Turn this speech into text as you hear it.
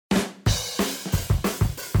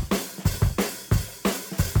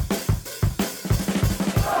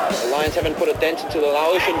Lions haven't put a dent into the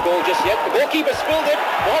Laotian goal just yet. The goalkeeper spilled it.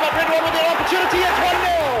 Muhammad Ridhuan with an opportunity. It's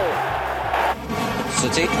 1-0.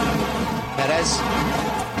 Suti, Perez.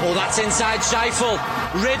 Oh, that's inside Scheifel.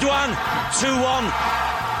 Ridhuan, 2-1.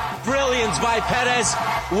 Brilliant by Perez.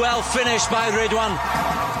 Well finished by Ridhuan.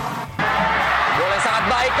 Bola sangat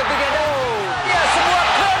baik ketika itu. Ya, sebuah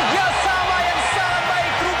kerjasama yang sangat baik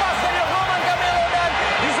terupas dari Roman Camelo dan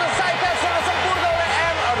diselesaikan secara sempurna oleh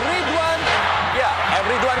Ridhuan. Ya,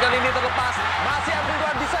 Ridhuan kali ini terlepas. Masih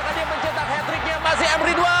Ridhuan, bisakah dia mencetak hat-tricknya? Masih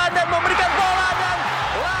Ridhuan dan memberikan bola dan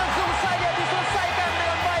langsung saja diselesaikan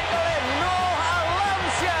dengan baik oleh Noah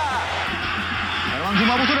Alamsyah. Langsung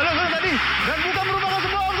mampu sudah langsung tadi dan bukan merupakan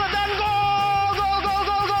sebuah offside dan gol.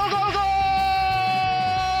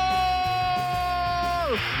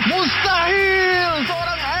 Mustahil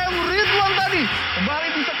seorang Ridhuan tadi kembali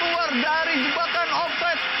bisa keluar dari jebakan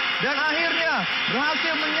offside dan akhirnya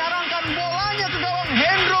berhasil menyarangkan bolanya ke gawang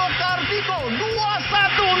Hendro Kartiko.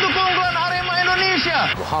 2-1 untuk keunggulan Arema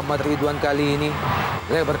Indonesia. Muhammad Ridhuan kali ini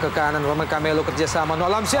lebar ke kanan, Roman Camelo kerjasama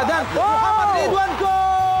Noah Alamsyah dan Muhammad Ridhuan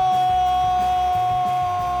gol!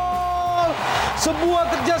 Sebuah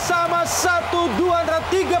kerjasama 1-2 antara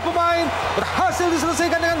 3 pemain berhasil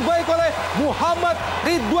diselesaikan dengan baik oleh Muhammad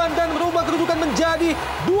Ridhuan dan merubah kedudukan menjadi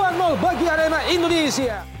 2-0 bagi Arema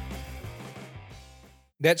Indonesia.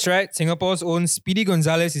 That's right, Singapore's own Speedy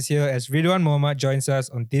Gonzalez is here as Ridhuan Muhammad joins us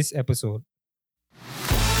on this episode.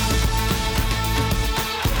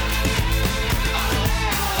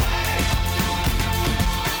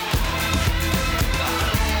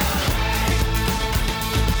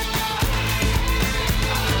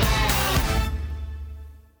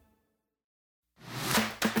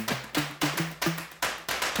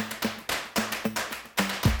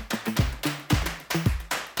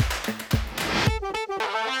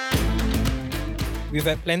 We've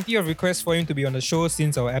had plenty of requests for him to be on the show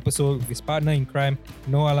since our episode with his partner in crime,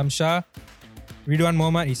 Noah Alamsyah. Ridhuan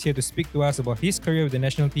Muhammad is here to speak to us about his career with the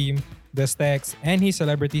national team, the stacks, and his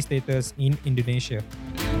celebrity status in Indonesia.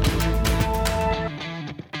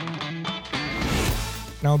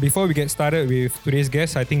 Now, before we get started with today's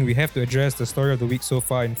guest, I think we have to address the story of the week so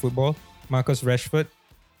far in football, Marcus Rashford.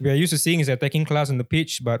 We are used to seeing his attacking class on the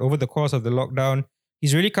pitch, but over the course of the lockdown,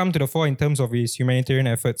 he's really come to the fore in terms of his humanitarian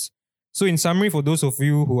efforts. So in summary, for those of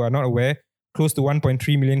you who are not aware, close to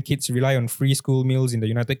 1.3 million kids rely on free school meals in the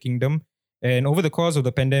United Kingdom. And over the course of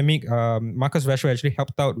the pandemic, Marcus Rashford actually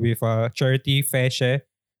helped out with charity Fair Share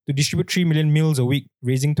to distribute 3 million meals a week,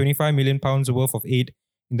 raising £25 million worth of aid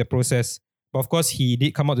in the process. But of course, he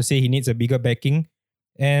did come out to say he needs a bigger backing.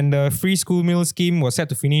 And the free school meal scheme was set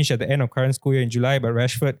to finish at the end of current school year in July, but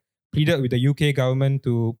Rashford pleaded with the UK government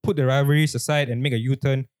to put the rivalries aside and make a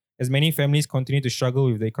U-turn as many families continue to struggle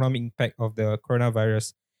with the economic impact of the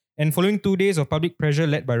coronavirus. And following 2 days of public pressure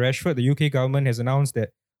led by Rashford, the UK government has announced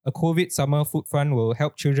that a COVID summer food fund will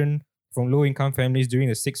help children from low-income families during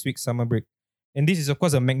the 6-week summer break. And this is, of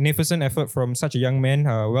course, a magnificent effort from such a young man.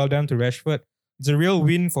 Well done to Rashford. It's a real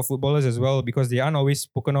win for footballers as well because they aren't always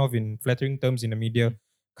spoken of in flattering terms in the media.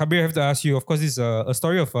 Kabir, I have to ask you, of course, this is a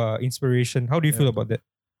story of inspiration. How do you feel about that?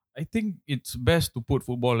 I think it's best to put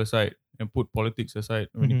football aside and put politics aside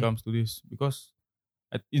when it comes to this, because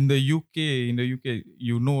in the UK,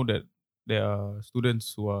 you know that there are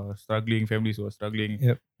students who are struggling, families who are struggling.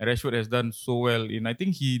 Yep. And Rashford has done so well I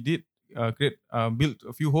think he did build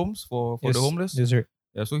a few homes for Yes, the homeless. That's right.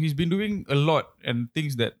 Yeah, so he's been doing a lot and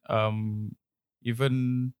things that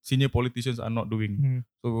even senior politicians are not doing.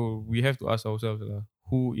 So we have to ask ourselves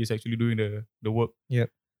who is actually doing the work.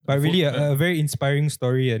 Yep. But really a very inspiring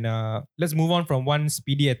story. And let's move on from one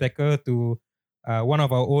speedy attacker to one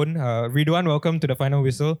of our own. Ridhuan, welcome to the Final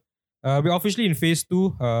Whistle. We're officially in phase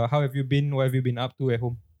 2. How have you been? What have you been up to at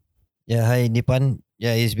home? Yeah, hi Nipan.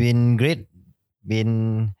 Yeah, it's been great.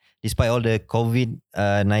 Been despite all the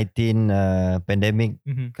COVID-19 pandemic,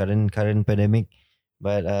 current pandemic,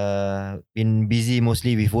 but been busy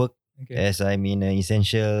mostly with work as I'm in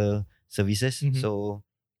essential services. So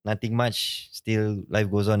nothing much. Still, life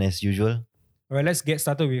goes on as usual. All right, let's get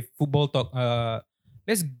started with football talk.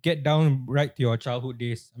 Let's get down right to your childhood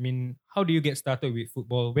days. I mean, how do you get started with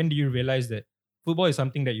football? When do you realize that football is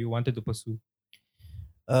something that you wanted to pursue?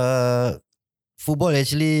 Football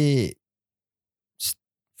actually,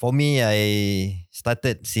 for me, I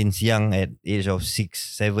started since young at age of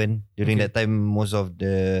 6, 7. During that time, most of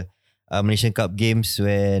the Malaysian Cup games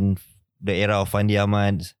when the era of Fandi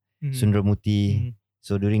Ahmad, Sundramuthi.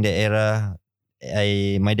 So during that era,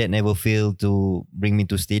 my dad never failed to bring me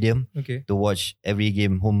to stadium to watch every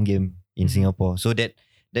game, home game in Singapore. So that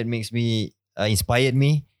makes me inspired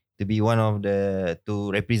me to be one of to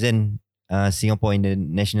represent Singapore in the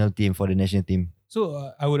national team for the national team.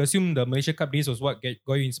 So I would assume the Malaysia Cup days was what got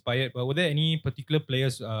you inspired. But were there any particular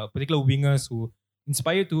players, particular wingers who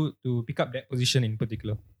inspired to pick up that position in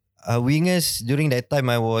particular? Wingers, during that time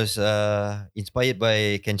I was inspired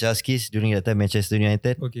by Kenchaskis during that time Manchester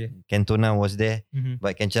United. Okay. Cantona was there,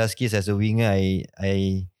 but Kenchaskis as a winger,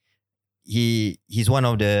 he's one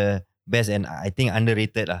of the best and I think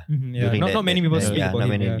underrated lah. Yeah, not many people speak about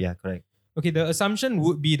him. Yeah, correct. Okay, the assumption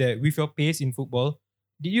would be that with your pace in football,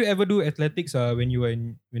 did you ever do athletics when you were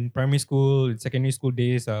in primary school, secondary school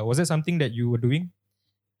days? Was that something that you were doing?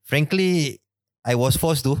 Frankly, I was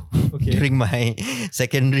forced to Okay. during my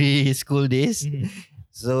secondary school days.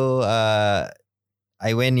 So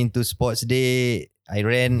I went into sports day. I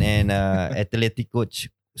ran and athletic coach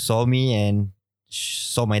saw me and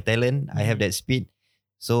saw my talent. I have that speed.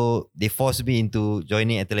 So they forced me into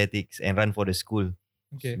joining athletics and run for the school.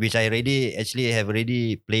 Okay. Which I actually have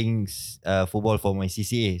playing football for my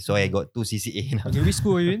CCA. So I got 2 CCA now. Okay, which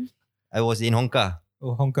school were you in? I was in Hongka.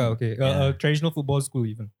 Oh, Hongka, okay. A traditional football school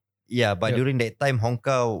even. Yeah, but Yeah. during that time,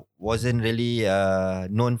 Hongka wasn't really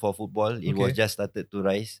known for football. It was just started to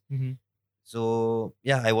rise. So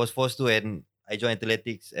yeah, I was forced to and I joined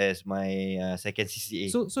athletics as my second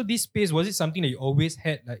CCA. So this pace, was it something that you always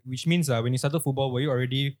had? Like, which means when you started football, were you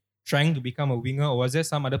already trying to become a winger, or was there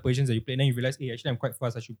some other positions that you played and then you realized, hey, actually I'm quite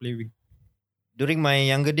fast, I should play wing? During my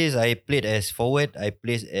younger days, I played as forward. I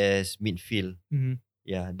played as midfield.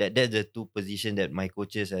 Yeah, that's the 2 positions that my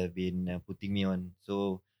coaches have been putting me on.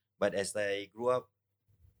 So, but as I grew up,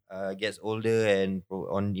 gets older and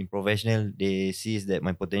in professional, they sees that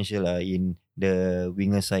my potential are in the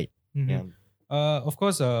winger side. Yeah. Of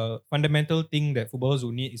course, a fundamental thing that footballers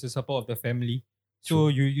will need is the support of the family.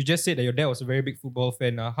 So you just said that your dad was a very big football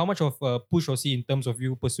fan. How much of a push was he in terms of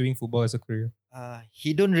you pursuing football as a career?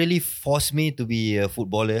 He don't really force me to be a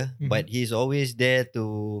footballer, but he's always there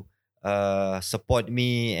to support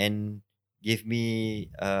me and give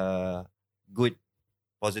me good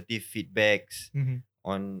positive feedbacks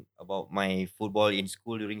on about my football in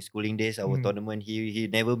school during schooling days. Our tournament, he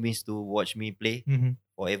never missed to watch me play.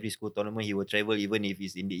 For every school tournament, he will travel even if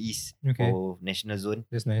it's in the east or national zone.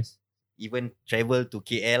 That's nice. Even travel to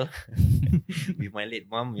KL with my late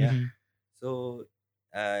mom. Yeah. So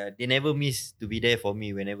they never miss to be there for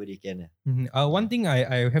me whenever they can. One thing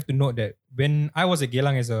I have to note that when I was at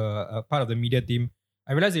Geylang as a part of the media team,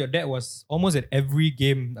 I realized that your dad was almost at every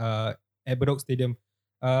game at Bedok Stadium.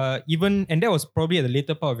 And that was probably at the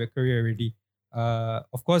later part of your career already.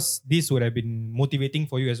 Of course, this would have been motivating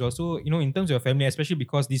for you as well. So, in terms of your family, especially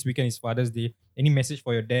because this weekend is Father's Day, any message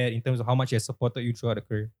for your dad in terms of how much he has supported you throughout the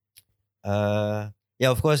career? Yeah,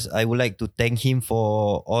 of course, I would like to thank him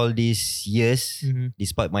for all these years,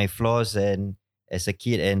 despite my flaws and as a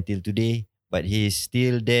kid until today. But he's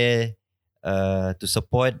still there to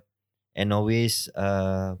support and always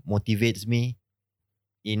motivates me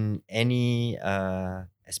in any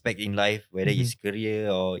aspect in life, whether it's career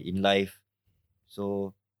or in life.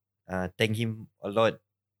 So thank him a lot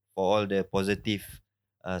for all the positive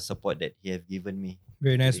support that he have given me.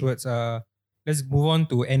 Very nice today. words. Let's move on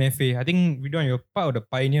to NFA. I think, Ridhuan, you're part of the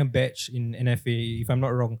pioneer batch in NFA, if I'm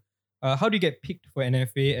not wrong. How do you get picked for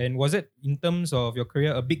NFA? And was it, in terms of your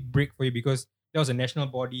career, a big break for you because that was a national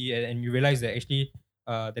body and you realized that actually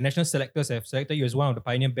the national selectors have selected you as one of the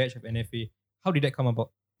pioneer batch of NFA? How did that come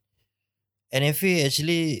about? NFA,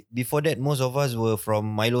 actually, before that, most of us were from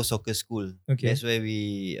Milo Soccer School. Okay. That's where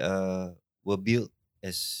we were built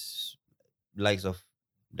as likes of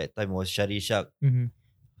that time was Shari Shak,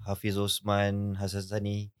 Hafiz Osman, Hassan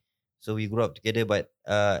Sani. So we grew up together. But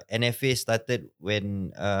NFA started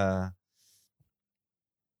when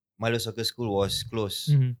Milo Soccer School was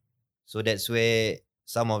closed. So that's where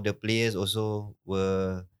some of the players also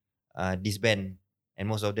were disbanded. And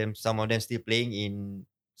some of them still playing in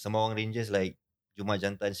Sembawang Rangers like Jumat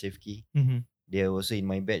Jantan, Shefki. They are also in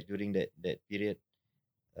my batch during that period.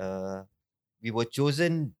 We were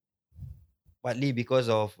chosen partly because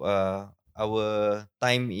of our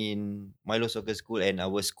time in Milo Soccer School and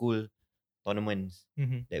our school tournaments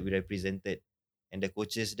that we represented. And the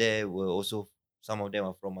coaches there were also, some of them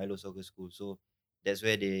are from Milo Soccer School. So that's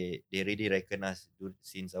where they really recognize us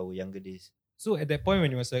since our younger days. So at that point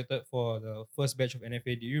when you were selected for the first batch of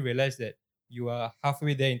NFA, did you realize that you are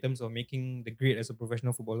halfway there in terms of making the grade as a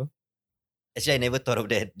professional footballer? Actually, I never thought of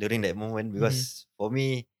that during that moment because for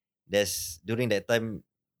me, during that time,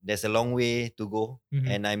 there's a long way to go,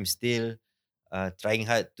 and I'm still trying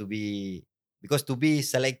hard to be, because to be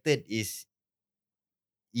selected is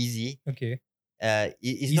easy. Okay.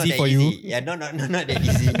 It's Easy not that for easy. you? Yeah, not that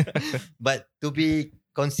easy. But to be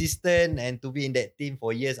consistent and to be in that team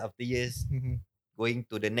for years after years, Mhm. going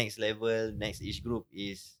to the next level, next age group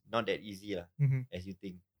is not that easy Mhm. as you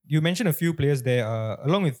think. You mentioned a few players there,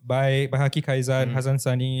 along with Bahaki Kaizan, Mhm. Hassan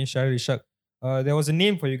Sani, Syaril Ishak. There was a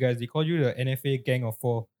name for you guys. They called you the NFA Gang of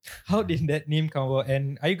Four. How did that name come about?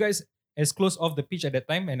 And are you guys as close off the pitch at that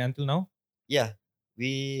time and until now? Yeah,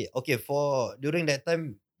 for during that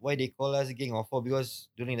time, why they call us Gang of Four, because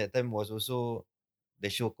during that time was also the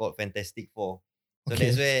show called Fantastic Four. So Okay.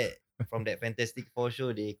 that's where from that Fantastic Four show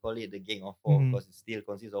they call it the Gang of Four, Mhm. because it still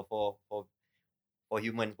consists of four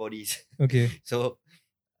human bodies. Okay. So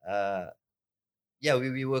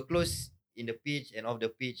we were close in the pitch and off the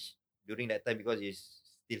pitch during that time, because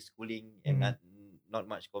it's still schooling and Mhm. not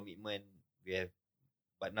much commitment we have.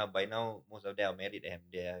 But now by now most of them are married and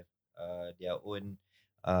they have their own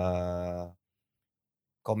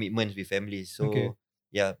commitments with families. So Okay.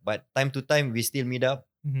 but time to time we still meet up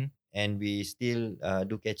Mhm. and we still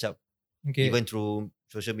do catch up, Okay. even through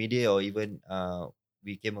social media, or even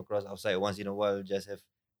we came across outside once in a while, just have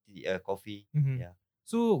coffee. Mhm. Yeah.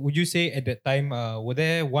 So would you say at that time, were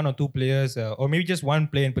there one or two players, or maybe just one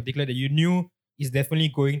player in particular that you knew is definitely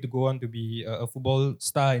going to go on to be a football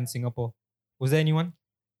star in Singapore? Was there anyone?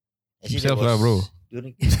 Actually, that Himself lah, bro.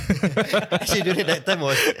 During actually during that time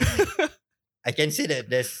was I can say that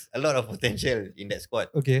there's a lot of potential in that squad,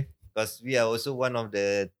 Okay. because we are also one of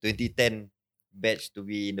the 2010 batch to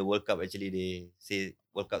be in the World Cup. Actually, they say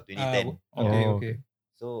World Cup 2010. Okay, Oh, okay.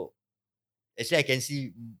 So actually, I can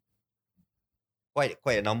see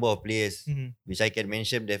quite a number of players, Mhm. which I can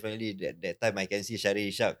mention definitely. That time I can see Syaril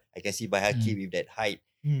Ishak, I can see Bahaki with that height.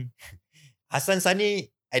 Mhm. Hassan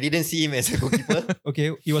Sani, I didn't see him as a goalkeeper.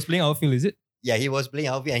 Okay, he was playing outfield, is it? Yeah, he was playing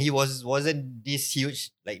outfield and he wasn't this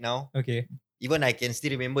huge like now. Okay. Even I can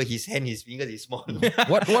still remember his fingers is small.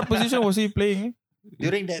 What position was he playing?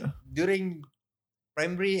 during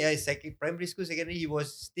primary primary school, secondary, he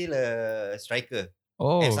was still a striker.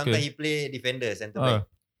 Oh, And sometimes okay. he play defender, center back.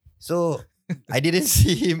 So I didn't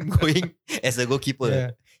see him going as a goalkeeper.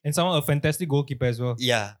 Yeah. And someone a fantastic goalkeeper as well.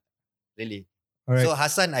 Yeah, really. All right. So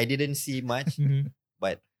Hassan, I didn't see much, Mhm.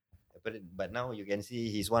 but now you can see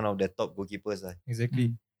he's one of the top goalkeepers.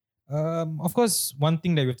 Exactly. Of course, one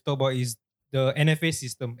thing that we have to talk about is the NFA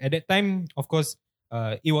system. At that time, of course,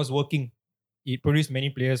 it was working. It produced many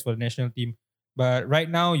players for the national team. But right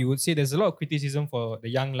now, you would say there's a lot of criticism for the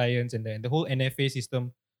young Lions and the whole NFA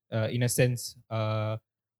system, in a sense.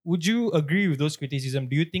 Would you agree with those criticism?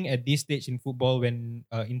 Do you think at this stage in football, when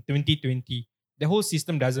in 2020, the whole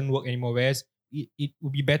system doesn't work anymore, whereas it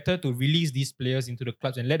would be better to release these players into the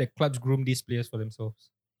clubs and let the clubs groom these players for themselves?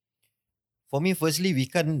 For me, firstly, we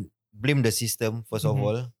can't blame the system, first of Mhm.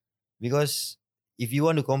 all, because if you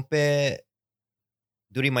want to compare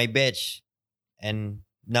during my batch and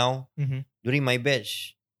now, Mhm. during my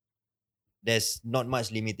batch, there's not much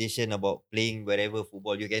limitation about playing wherever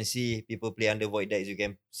football. You can see people play under void decks. You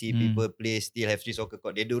can see people still have street soccer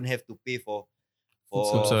court. They don't have to pay for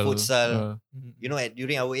futsal. Mhm. You know,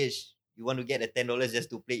 during our age, you want to get the $10 just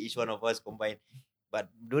to play each one of us combined. But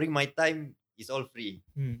during my time, it's all free.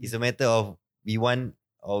 Mhm. It's a matter of we want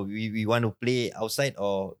to play outside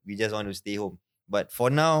or we just want to stay home. But for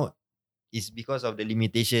now, it's because of the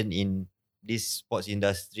limitation in this sports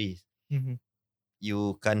industry. Mhm.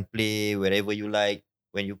 You can't play wherever you like.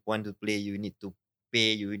 When you want to play, you need to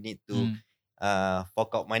pay. You need to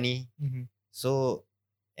fork out money. Mhm. So,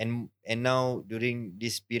 and now during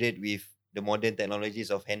this period with the modern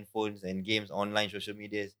technologies of handphones and games, online social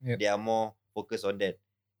medias, Yep. they are more focused on that.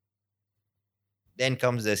 Then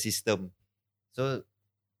comes the system. So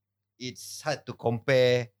it's hard to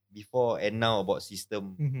compare before and now about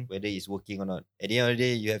system, Mhm. whether it's working or not. At the end of the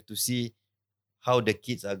day, you have to see how the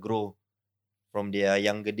kids are grow from their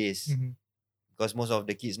younger days. Mhm. Because most of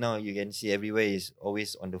the kids now, you can see everywhere is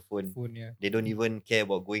always on the phone. Phone, yeah. They don't even care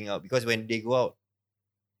about going out, because when they go out,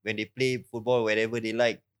 when they play football wherever they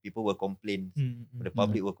like, people will complain. Mhm. The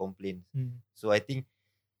public will complain. Mhm. So I think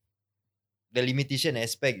the limitation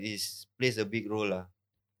aspect plays a big role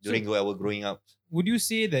during our growing up. Would you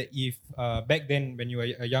say that if back then when you were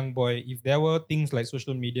a young boy, if there were things like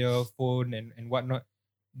social media, phone and whatnot,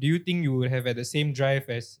 do you think you would have had the same drive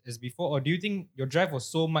as before? Or do you think your drive was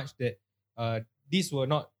so much that these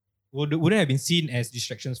wouldn't have been seen as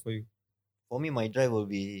distractions for you? For me, my drive will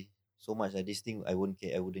be so much that this thing I wouldn't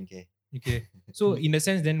care. Okay. So in a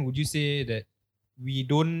sense then, would you say that we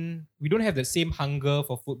don't have the same hunger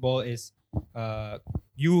for football as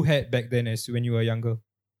you had back then as when you were younger?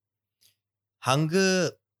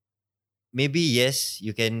 Hunger, maybe yes,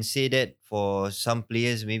 you can say that for some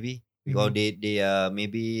players maybe, because they are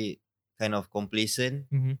maybe kind of complacent.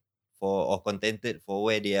 Mhm. for or contented for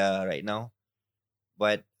where they are right now.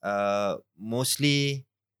 But mostly,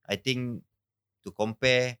 I think to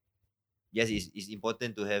compare, yes, it's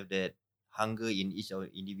important to have that hunger in each of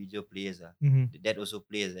individual players. That also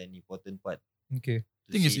plays an important part. Okay.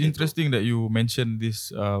 I think it's interesting that you mentioned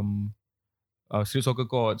this street soccer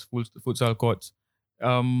courts, futsal courts.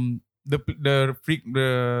 The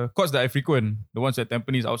courts that I frequent, the ones at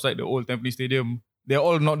Tampines outside the old Tampines Stadium, they're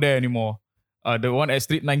all not there anymore. The one at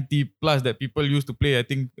Street 90 Plus that people used to play, I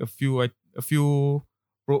think a few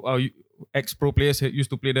ex-pro players used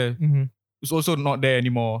to play there. It's also not there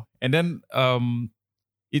anymore. And then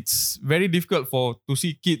it's very difficult to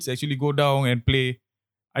see kids actually go down and play.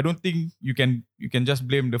 I don't think you can just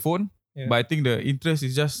blame the phone, but I think the interest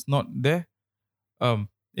is just not there.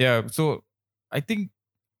 So I think,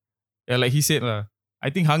 like he said, I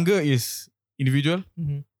think hunger is individual,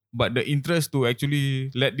 but the interest to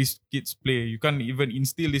actually let these kids play, you can't even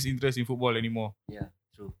instill this interest in football anymore. Yeah,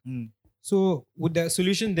 true. So would the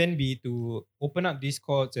solution then be to open up these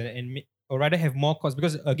courts or rather have more courts?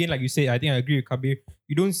 Because again, like you said, I think I agree with Kabir.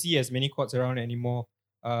 You don't see as many courts around anymore.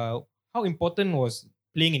 How important was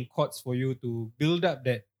playing in courts for you to build up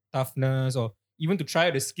that toughness, or even to try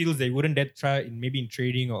out the skills that you wouldn't dare try in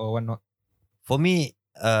training or whatnot? For me,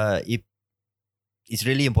 it's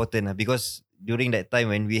really important because during that time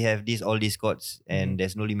when we have all these courts and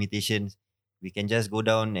there's no limitations, we can just go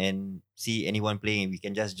down and see anyone playing and we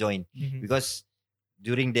can just join. Because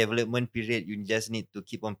during development period, you just need to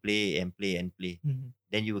keep on play.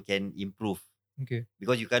 Then you can improve. Okay.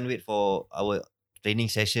 Because you can't wait for our training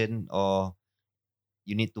session or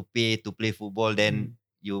you need to pay to play football, then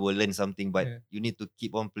you will learn something. But you need to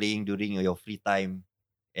keep on playing during your free time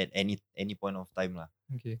at any point of time.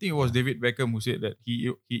 Okay. I think it was David Beckham who said that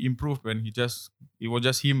he improved when it was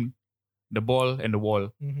just him, the ball and the wall.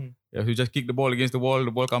 Yeah, he just kicked the ball against the wall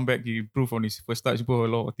come back, he improved on his first touch, a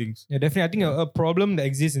lot of things. Yeah, definitely. I think a problem that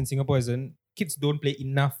exists in Singapore is kids don't play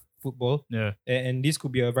enough football. Yeah. And this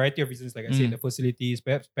could be a variety of reasons, like I said, the facilities,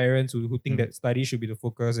 perhaps parents who think that study should be the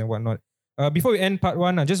focus and whatnot. Before we end part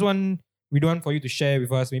one, I just want Ridhuan for you to share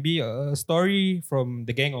with us maybe a story from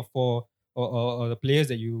the Gang of Four or the players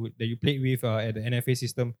that you played with at the NFA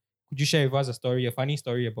system. Could you share with us a funny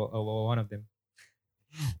story about one of them?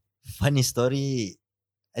 Funny story.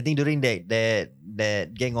 I think during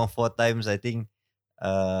that Gang of Four times, I think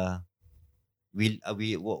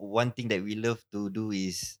we one thing that we love to do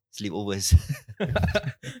is sleepovers.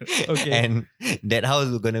 Okay. And that house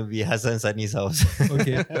was gonna be Hassan Sani's house.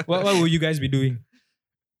 Okay. What will you guys be doing?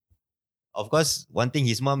 Of course, one thing,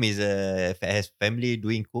 his mom has family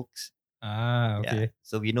doing cooks. Okay. Yeah.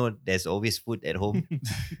 So we know there's always food at home.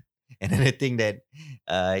 Another thing that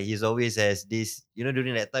he's always has this,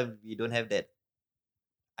 during that time we don't have that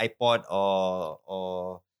iPod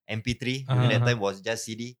or MP3. During that time was just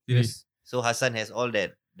CD. Yes. So Hassan has all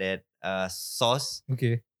that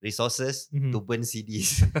resources to burn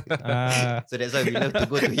CDs. So that's why we love to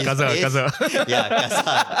go to his place. Yeah,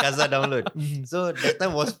 Kaza download. So that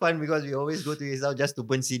time was fun because we always go to his house just to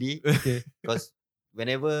burn CD. Okay. Because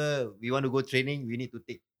whenever we want to go training, we need to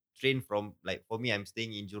take train from, like for me, I'm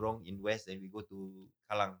staying in Jurong in West and we go to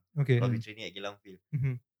Kalang. Okay. Because we're training at Geylang Field.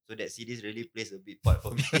 So that CDs really plays a big part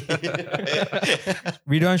for me.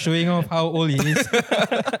 Ridhuan showing off how old he is.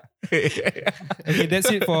 Okay,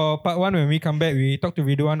 that's it for part one. When we come back, we talk to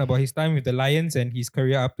Ridhuan about his time with the Lions and his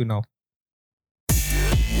career up to now.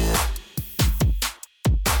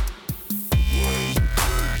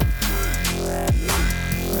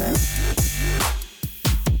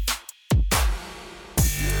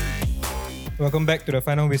 Welcome back to the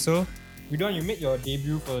final whistle. Ridhuan, you made your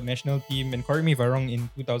debut for the national team, and correct me if I'm wrong, in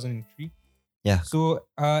 2003. Yeah. So,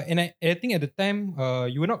 and I think at the time,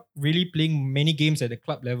 you were not really playing many games at the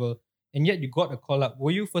club level, and yet you got a call up.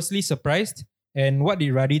 Were you firstly surprised? And what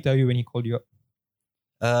did Raddy tell you when he called you up?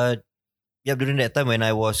 During that time when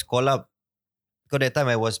I was called up, because that time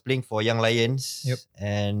I was playing for Young Lions,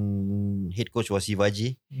 and head coach was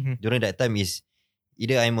Sivaji. During that time is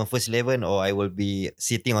either I'm a first 11 or I will be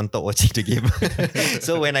sitting on top watching the game.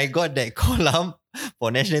 So when I got that call up for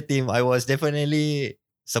national team, I was definitely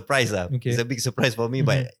surprised. Okay. It's a big surprise for me,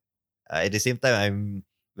 but at the same time, I'm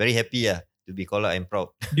very happy to be called up. I'm proud.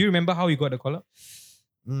 Do you remember how you got the call up?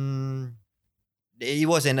 It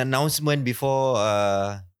was an announcement before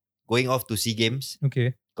going off to SEA Games.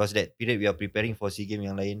 Okay. Because that period we are preparing for SEA Games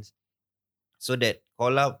Young Lions. So that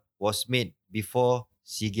call up was made before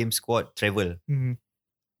SEA Games squad travel.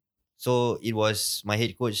 So it was my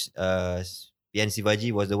head coach, PN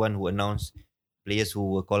Sivaji, was the one who announced players who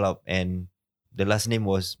were called up, and the last name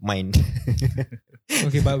was mine.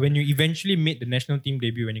 Okay, but when you eventually made the national team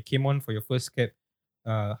debut, when you came on for your first cap,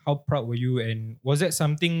 how proud were you? And was that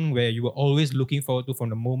something where you were always looking forward to from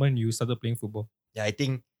the moment you started playing football? Yeah, I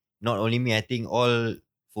think not only me, I think all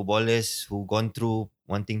footballers who gone through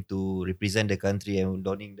wanting to represent the country and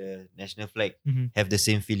donning the national flag Mhm. have the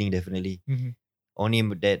same feeling definitely. Mhm. Only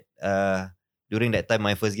that during that time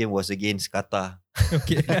my first game was against Qatar.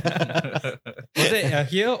 Okay. Was it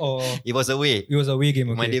here or It was away. it was a away game?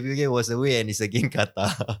 My Okay. debut game was away and it's against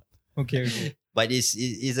Qatar. Okay. Okay. But it's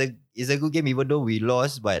a good game even though we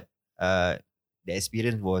lost, but the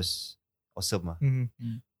experience was awesome. Mhm.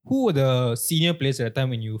 Who were the senior players at the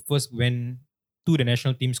time when you first went to the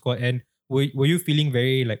national team squad? And were you feeling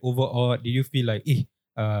very like overawed? Did you feel like,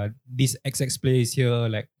 this XX player is here?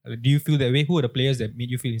 Like, do you feel that way? Who are the players that made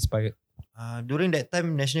you feel inspired? During that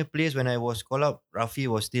time, national players, when I was called up, Rafi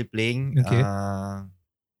was still playing. Okay.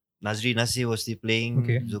 Nazri Nasir was still playing.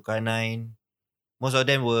 Okay. Zulkarnain. Most of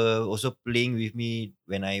them were also playing with me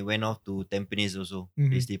when I went off to Tampines also.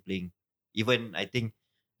 They Mhm. still playing. Even, I think,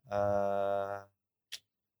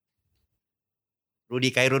 Rudy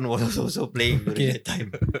Kairon was also playing during Okay. that time.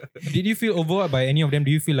 Did you feel overawed by any of them?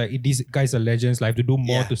 Do you feel like these guys are legends? Like, I have to do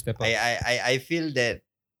more Yeah. to step up? I feel that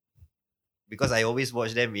because I always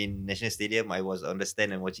watch them in National Stadium, I was on the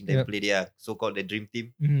stand and watching them Yep. play their so-called the dream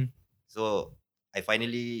team. Mhm. So I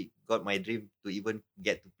finally got my dream to even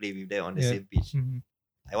get to play with them on the Yeah. same pitch. Mhm.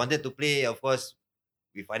 I wanted to play, of course,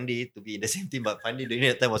 with Fandi to be in the same team, but Fandi during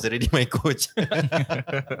that time was already my coach.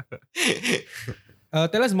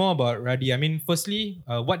 Tell us more about Raddy. I mean, firstly,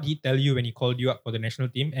 what did he tell you when he called you up for the national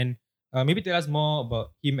team? And maybe tell us more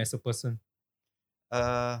about him as a person.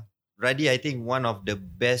 Raddy, I think one of the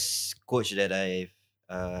best coach that I've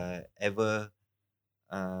ever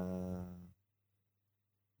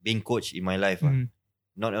been coached in my life. Mhm.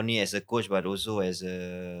 Not only as a coach, but also as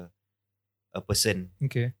a person.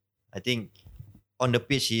 Okay. I think on the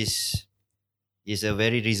pitch, he's a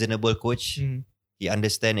very reasonable coach. Mhm. He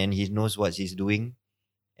understands and he knows what he's doing.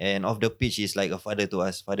 And off the pitch, he's like a father to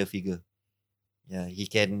us, father figure. Yeah, you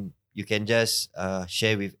can just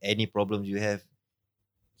share with any problems you have.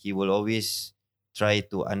 He will always try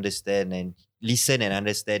to understand and listen and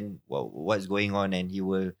understand what's going on, and he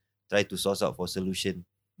will try to source out for solution.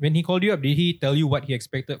 When he called you up, did he tell you what he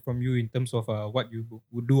expected from you in terms of what you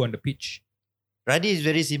would do on the pitch? Raddy is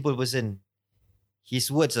very simple person. His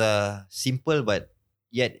words are simple but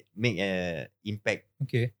yet make an impact.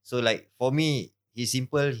 Okay. So like for me, he's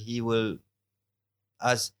simple. He will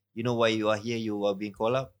ask, you know why you are here, you are being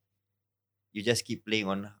called up. You just keep playing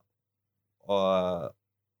on, or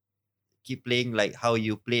keep playing like how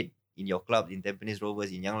you played in your club in Tampines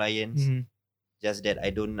Rovers, in Young Lions. Mhm. Just that I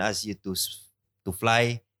don't ask you to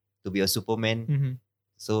fly, to be a Superman. Mhm.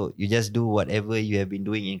 So you just do whatever you have been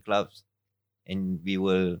doing in clubs, and we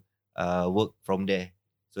will work from there.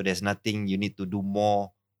 So there's nothing you need to do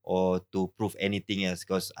more or to prove anything else,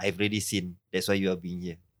 because I've already seen. That's why you are being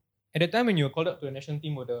here. At the time when you were called up to the national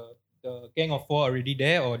team, were the Gang of Four already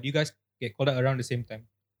there, or do you guys get called up around the same time?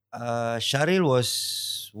 Sharil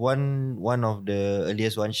was one of the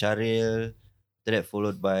earliest one. Sharil, after that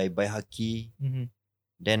followed by Haki. Mhm.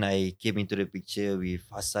 Then I came into the picture with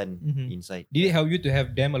Hassan Mhm. inside. Did it help you to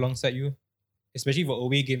have them alongside you, especially for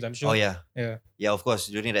away games? I'm sure. Oh yeah. Yeah. Yeah, of course.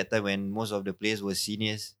 During that time when most of the players were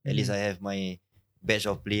seniors, at least I have my batch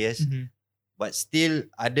of players. Mhm. But still,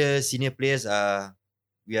 other senior players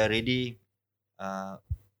we are already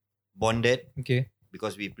bonded Okay.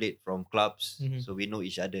 because we played from clubs, Mhm. so we know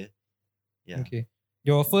each other. Yeah. Okay.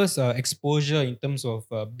 Your first exposure in terms of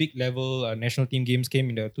big level national team games came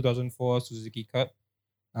in the 2004 Suzuki Cup.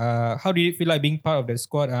 How did it feel like being part of the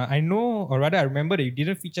squad? I know, or rather, I remember that you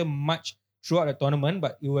didn't feature much throughout the tournament,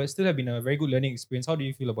 but it will still have been a very good learning experience. How do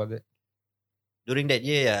you feel about that? During that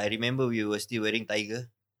year, I remember we were still wearing Tiger.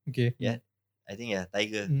 Okay. Yeah. I think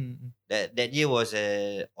Tiger. Mm. That year was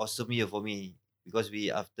an awesome year for me, because we,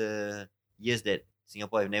 after years that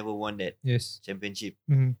Singapore have never won that Yes. championship,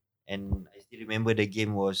 Mhm. and I still remember the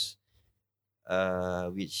game was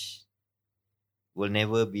which will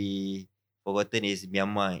never be forgotten, is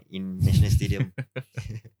Myanmar in National Stadium.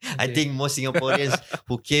 I Okay. think most Singaporeans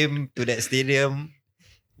who came to that stadium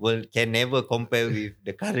can never compare with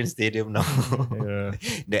the current stadium now. Yeah.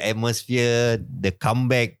 The atmosphere, the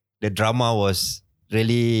comeback, the drama was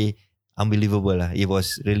really unbelievable. It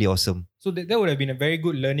was really awesome. So that would have been a very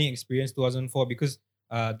good learning experience 2004, because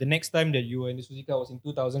the next time that you were in the Suzuki Cup was in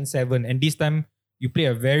 2007, and this time you play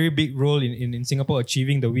a very big role in Singapore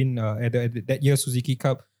achieving the win at that year's Suzuki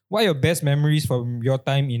Cup. What are your best memories from your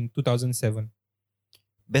time in 2007?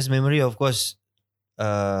 Best memory, of course,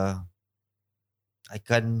 I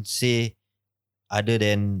can't say other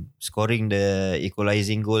than scoring the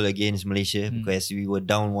equalizing goal against Malaysia because we were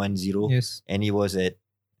down 1-0 Yes. and it was at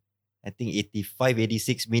I think 85,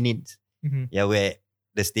 86 minutes. Yeah, where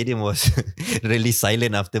the stadium was really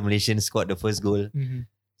silent after Malaysian scored the first goal.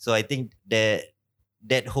 So I think that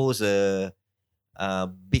holds a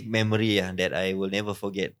big memory that I will never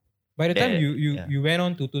forget. By the time you yeah. you went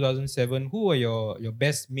on to 2007, who were your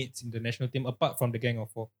best mates in the national team apart from the Gang of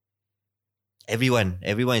Four? Everyone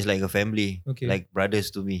is like a family, Okay. like brothers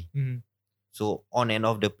to me. So on and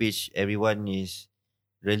off the pitch, everyone is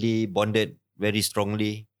really bonded very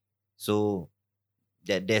strongly. So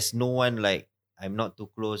that there's no one like I'm not too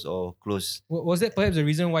close or close. Was that perhaps the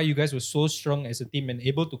reason why you guys were so strong as a team and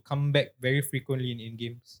able to come back very frequently in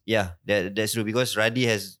games? Yeah, that's true because Raddy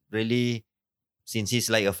has really, since he's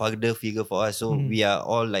like a father figure for us, so we are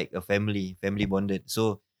all like a family bonded.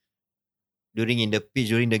 So during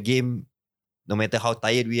the game, no matter how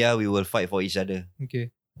tired we are, we will fight for each other. Okay.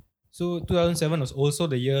 So 2007 was also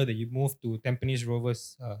the year that you moved to Tampines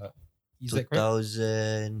Rovers. Is that correct?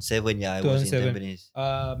 2007, yeah, I was in 2007. Tampines.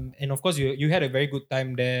 And of course, you had a very good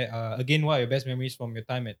time there. Again, what are your best memories from your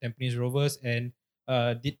time at Tampines Rovers? And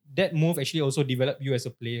did that move actually also develop you as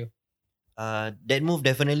a player? That move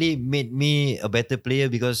definitely made me a better player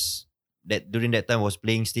because that during that time I was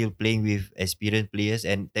still playing with experienced players,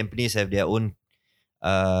 and Tampines have their own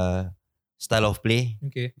style of play.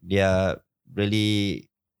 Okay. They are really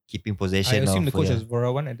keeping I possession. assume the coach yeah. was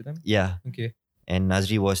Vorawan at the time? Yeah. Okay. And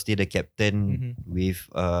Nazri was still the captain with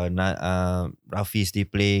Rafi still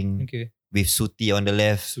playing Okay. with Suti on the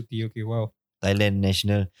left, Suti, okay, wow. Thailand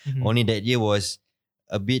national. Only that year was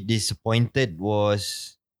a bit disappointed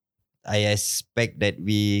was I expect that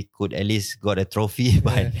we could at least got a trophy,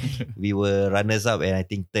 but we were runners up and I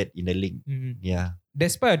think third in the league. Yeah.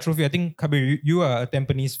 Despite a trophy, I think Kabir, you are a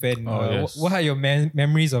Tampines fan. Yes. What are your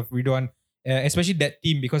memories of Ridhuan, especially that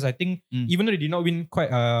team? Because I think even though they did not win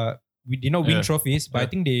we did not win trophies, but I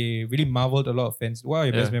think they really marveled a lot of fans. What are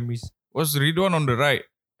your best memories? Was Ridhuan on the right,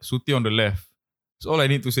 Suti on the left. That's all I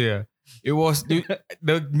need to say. It was the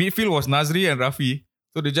midfield was Nazri and Rafi,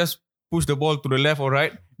 so they just push the ball to the left or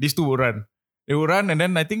right. These two will run. They will run, and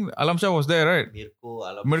then I think Alam Shah was there, right?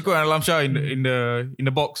 Mirko and Alam Shah in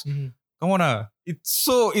the box. Come on,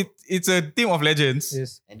 it's a team of legends.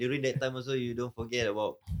 Yes. And during that time also, you don't forget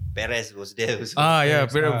about Perez was there also. Yeah,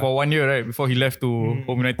 Perez for 1 year, right? Before he left to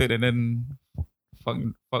Home United and then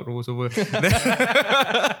fuck Rovers over.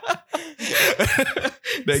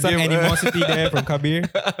 Some animosity there from Kabir.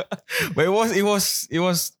 But it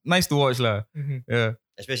was nice to watch lah. Yeah.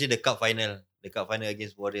 Especially the cup final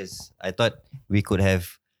against Warriors. I thought we could have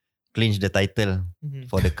clinched the title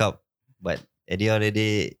for the cup, but at the end of the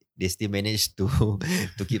day, they still managed to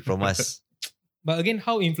keep from us. But again,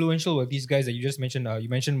 how influential were these guys that you just mentioned? You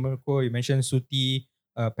mentioned Mirko, you mentioned Suti,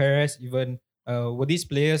 Perez even. Were these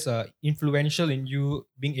players influential in you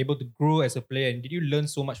being able to grow as a player, and did you learn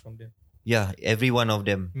so much from them? Yeah, every one of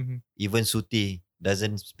them. Even Suti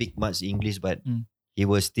doesn't speak much English, but he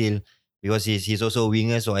was still, because he's also a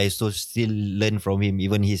winger, so I still learn from him.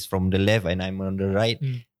 Even he's from the left and I'm on the right,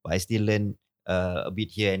 but I still learn a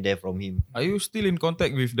bit here and there from him. Are you still in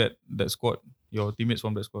contact with that squad? Your teammates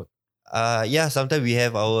from that squad? Yeah, sometimes we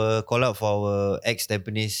have our call out for our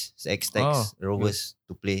ex-Tampines, ex-Tex Rovers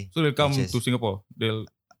to play. So they'll come matches. to Singapore. They'll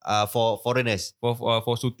for foreigners. for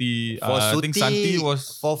Suti. For I think Santi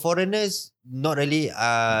was for foreigners. Not really.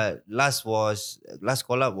 Last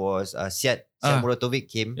call up was Siad Muratovic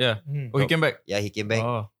came. yeah. Oh, he came back. Yeah, he came back.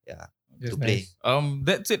 Oh. Yeah, That's to play. nice.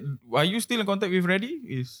 That's it. Are you still in contact with Raddy?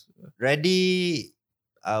 Ready.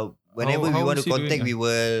 Whenever How we want is to he contact, doing, we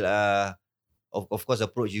will of course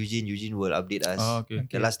approach Eugene. Eugene will update us. Okay.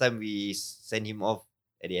 The last time we sent him off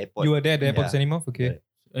at the airport. You were there at the airport Yeah. to send him off? Okay.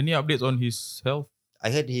 Any updates on his health? I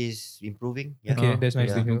heard he's improving. Yeah. Okay, that's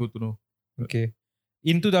nice to hear. Good to know. Okay.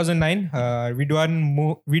 In 2009,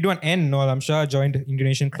 Ridhuan and Noel Amshah joined the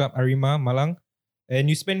Indonesian club Arema Malang, and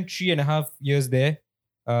you spent 3.5 years there,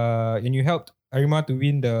 and you helped Arema to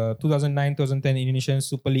win the 2009-2010 Indonesian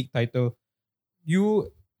Super League title.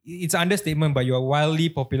 It's an understatement, but you are wildly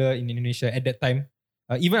popular in Indonesia at that time.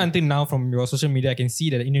 Even until now, from your social media, I can see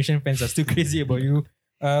that the Indonesian fans are still crazy about you.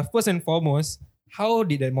 First and foremost, how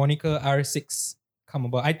did that moniker R6 come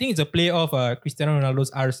about? I think it's a play off Cristiano Ronaldo's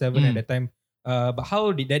R7 at that time. But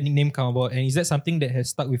how did that nickname come about? And is that something that has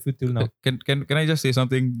stuck with you till now? Can I just say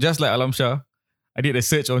something? Just like Alam Shah, I did a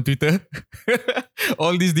search on Twitter.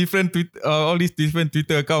 all these different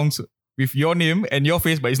Twitter accounts with your name and your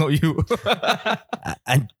face, but it's not you.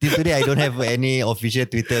 Until today, I don't have any official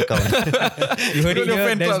Twitter account. You heard it Your here.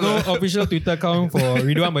 fan There's club, no official Twitter account for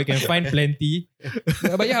Ridhuan, but you can find plenty.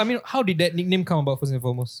 But yeah, I mean, how did that nickname come about first and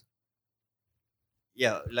foremost?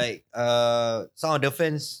 Yeah, like some of the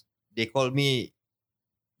fans, they call me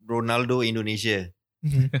Ronaldo Indonesia.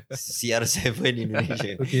 CR7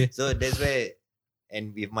 Indonesia. Okay. So that's where,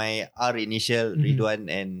 and with my R initial, Ridhuan,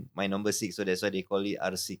 and my number 6, so that's why they call it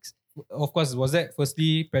R6. Of course, was that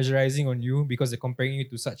firstly pressurizing on you because they're comparing you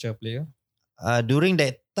to such a player? During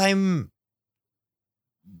that time,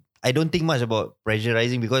 I don't think much about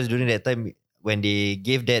pressurizing, because during that time, when they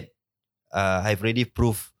gave that, I've already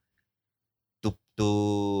proved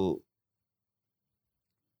to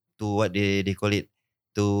what they call it,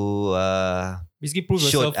 to Basically prove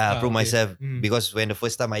show, yourself. prove myself. Mm. Because when the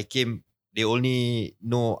first time I came, they only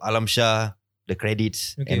know Alam Shah, the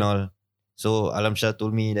credits Okay. and all. So Alam Shah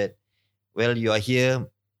told me that, well, you are here,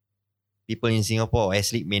 people in Singapore or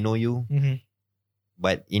S-League may know you,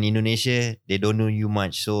 but in Indonesia, they don't know you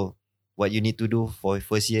much. So what you need to do for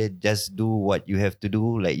first year, just do what you have to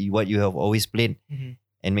do, like what you have always played,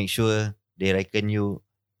 and make sure they reckon you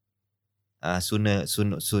soon.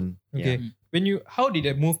 Okay. Yeah. How did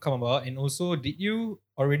that move come about? And also, did you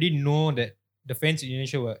already know that the fans in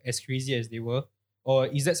Indonesia were as crazy as they were? Or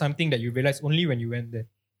is that something that you realized only when you went there?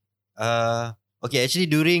 Okay, actually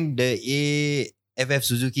during the AFF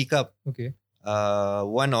Suzuki Cup, Okay.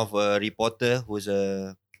 one of a reporter who's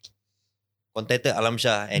contacted Alam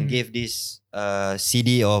Shah and gave this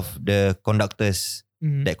CD of the conductors.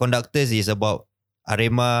 That conductors is about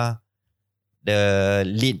Arema, the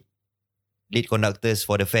lead conductors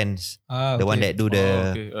for the fans. The one that do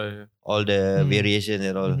the all the variations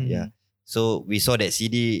and all. Yeah. So we saw that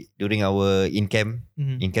CD during our in-camp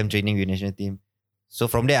training with national team. So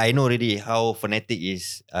from there, I know already how fanatic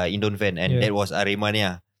is Indon fan, and that was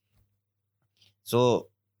Aremania. So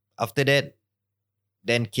after that,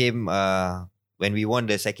 then came when we won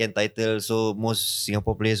the second title. So most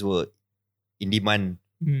Singapore players were in demand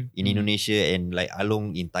in Indonesia, and like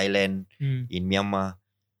Along in Thailand, in Myanmar,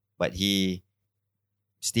 but he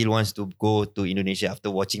still wants to go to Indonesia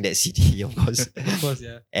after watching that CD, of course. Of course,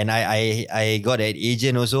 yeah. And I got an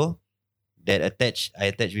agent also that I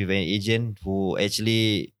attached with an agent who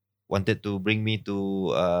actually wanted to bring me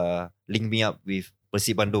to link me up with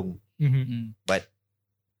Persib Bandung. But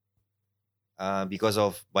because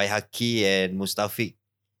of Baihaki and Mustafiq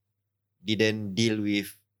didn't deal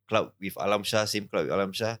with Alam Shah, same club with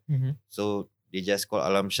Alam Shah. So they just call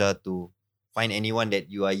Alam Shah to find anyone that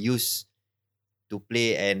you are used to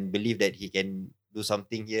play and believe that he can do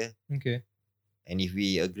something here. Okay. And if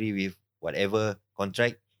we agree with whatever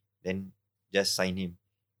contract, then just sign him.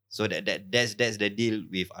 So that's the deal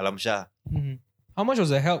with Alam Shah. How much was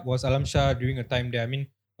the help was Alam Shah during a time there? I mean,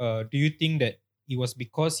 do you think that it was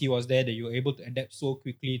because he was there that you were able to adapt so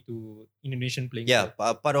quickly to Indonesian playing? Yeah,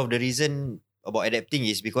 part of the reason about adapting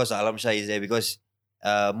is because Alam Shah is there, because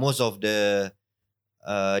most of the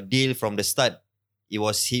deal from the start, he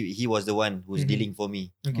was the one who's dealing for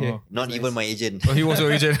me. Okay. Not even my agent. Oh, he was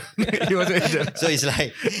your agent. He was your agent. So it's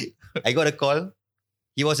like I got a call.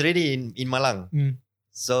 He was already in Malang.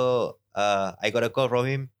 So I got a call from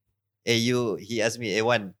him. He asked me,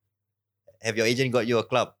 Wan, have your agent got you a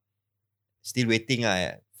club? Still waiting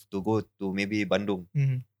to go to maybe Bandung.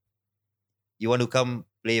 You want to come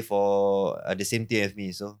play for the same team as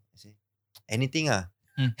me? So I say, anything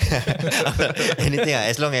anything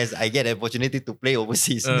as long as I get an opportunity to play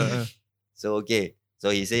overseas. So okay. So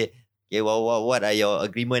he said, okay, what are your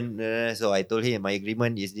agreement? So I told him my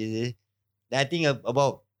agreement is this. Then I think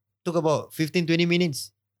took about 15-20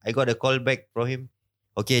 minutes. I got a call back from him.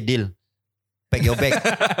 Okay, deal. Pack your bag.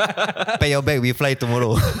 Pack your bag. We fly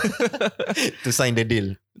tomorrow to sign the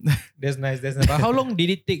deal. That's nice. But how long did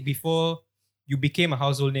it take before you became a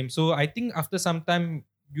household name? So I think after some time,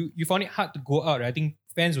 you found it hard to go out. Right? I think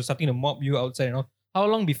fans were starting to mob you outside and all. How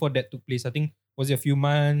long before that took place? I think was it a few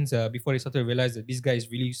months before they started to realize that this guy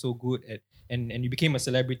is really so good at, and you became a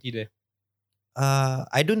celebrity there?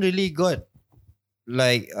 I don't really got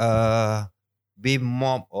like be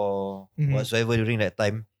mob or whatsoever during that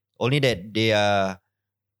time. Only that they are.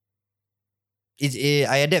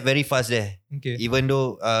 I adapt very fast there. Okay. Even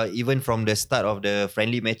though even from the start of the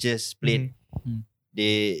friendly matches played,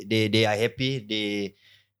 they are happy.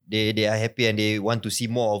 They are happy and they want to see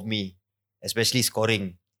more of me, especially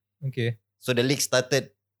scoring. Okay. So the league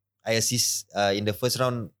started. I assist in the first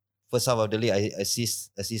half of the league. I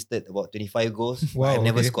assisted about 25 goals. Wow, I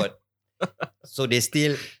never okay. scored. So they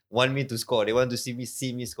still want me to score. They want to see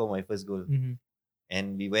me score my first goal.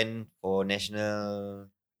 And we went for national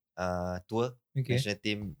tour, national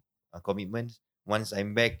team commitments. Once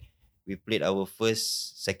I'm back, we played our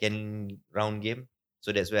second round game.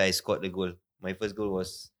 So that's where I scored the goal. My first goal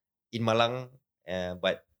was in Malang,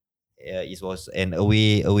 but it was an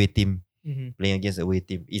away team playing against away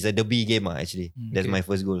team. It's a derby game actually. That's my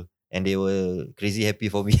first goal. And they were crazy happy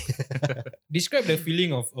for me. Describe the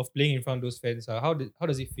feeling of playing in front of those fans. How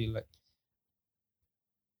does it feel like?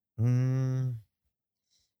 The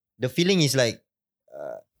feeling is like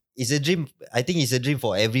it's a dream. I think it's a dream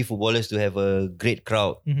for every footballers to have a great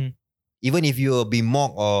crowd. Even if you'll be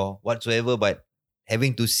mocked or whatsoever, but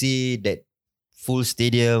having to see that full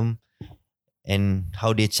stadium and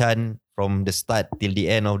how they chant from the start till the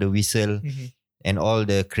end of the whistle and all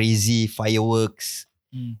the crazy fireworks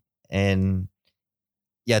and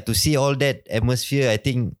to see all that atmosphere, I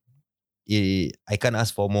think I can't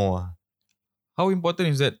ask for more. How important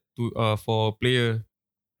is that to for a player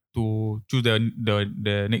to choose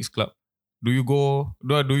the next club?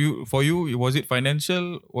 For you was it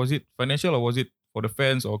financial? Was it financial or was it for the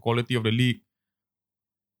fans or quality of the league?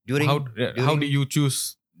 How did you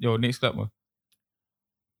choose your next club?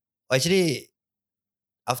 Actually,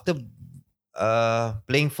 after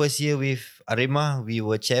playing first year with Arema, we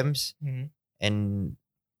were champs, and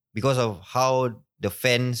because of how the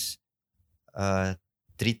fans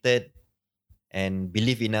treated and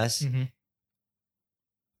believe in us,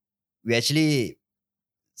 we actually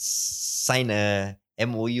signed a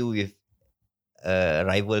MOU with a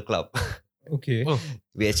rival club. Okay.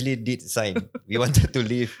 We actually did sign. We wanted to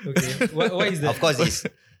leave. Okay. Why is that? Of course,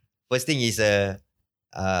 first thing is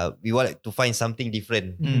we want to find something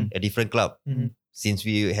different, a different club. Since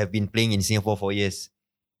we have been playing in Singapore for years,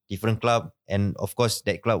 different club, and of course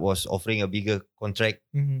that club was offering a bigger contract.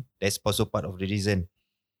 That's also part of the reason.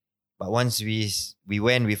 But once we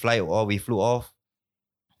flew off,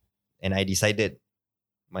 and I decided,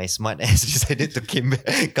 my smart ass decided to come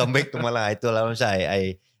back to Malang. I told Alonso,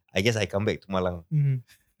 I guess I come back to Malang. And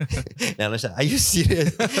Alonso, are you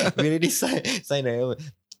serious? We already signed a...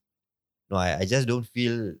 No, I just don't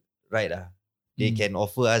feel right. They can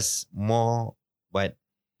offer us more, but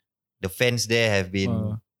the fans there have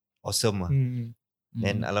been awesome.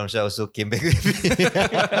 Then Alonso also came back with me.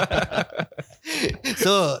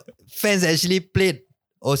 So fans actually played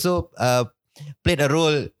a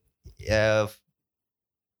role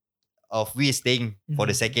of we staying for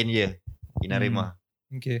the second year in Arema.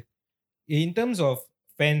 Okay. In terms of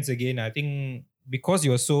fans again, I think because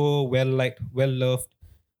you're so well-liked, well-loved,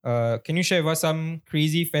 can you share with us some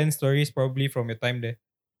crazy fan stories probably from your time there?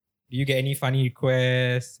 Do you get any funny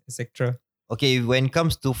requests, etc.? Okay, when it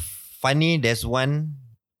comes to funny, there's one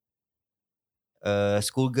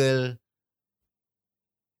schoolgirl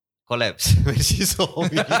collapse when she saw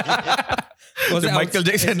me. Was it Michael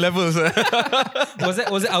Jackson levels? Was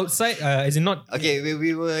it outside? Is it not? Okay,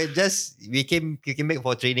 we came back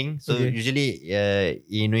for training. So usually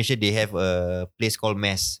in Indonesia they have a place called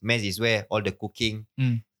mess. Mess is where all the cooking,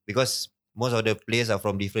 because most of the players are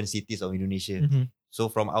from different cities of Indonesia. So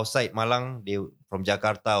from outside Malang, they from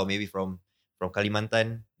Jakarta or maybe from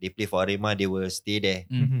Kalimantan, they play for Arema, they will stay there.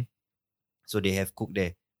 So they have cook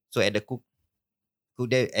there. So at the cook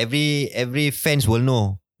there, every fans will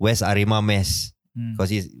know where's Arema mess,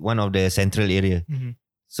 because it's one of the central area.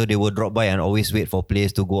 So they will drop by and always wait for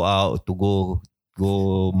players to go out, to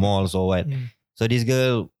go malls or what. So this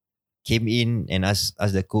girl came in and asked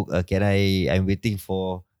the cook, I'm waiting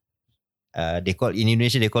for, in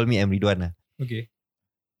Indonesia they call me Ridhuan. Okay.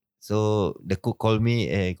 So the cook called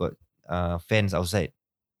me, got fans outside.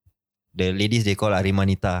 The ladies they call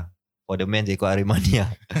Arimanita. For the men they call Arimania.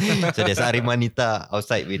 So there's Arimanita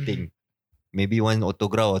outside waiting. Maybe one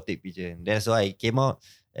autograph or take picture. That's why I came out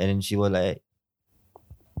and she was like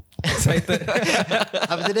excited.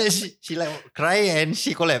 After that she like cry and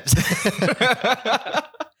she collapsed.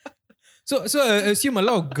 So I assume a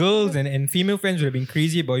lot of girls and female fans would have been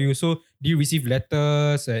crazy about you. So do you receive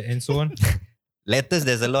letters and so on? Letters,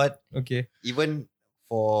 there's a lot. Okay. Even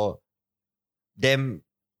for them,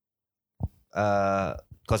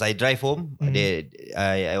 because I drive home,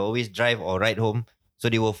 I always drive or ride home. So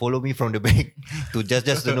they will follow me from the back to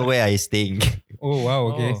just to know where I staying. Oh wow,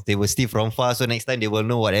 okay. They will steal from far, so next time they will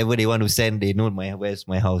know whatever they want to send. They know where's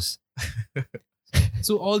my house.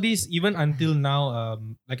 So all these, even until now,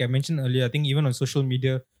 like I mentioned earlier, I think even on social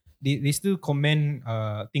media, they still comment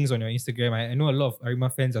things on your Instagram. I know a lot of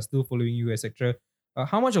Arema fans are still following you, etc.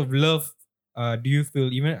 How much of love do you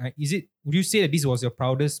feel? Even would you say that this was your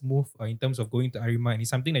proudest move in terms of going to Arema, and it's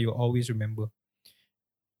something that you always remember?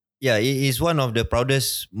 Yeah, it is one of the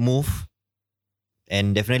proudest move,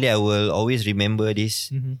 and definitely I will always remember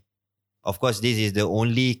this. of course, this is the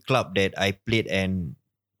only club that I played and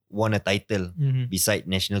won a title beside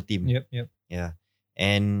national team. Yep. Yeah.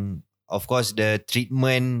 And of course, the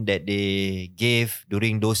treatment that they gave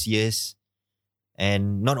during those years,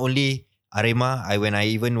 and not only Arema, when I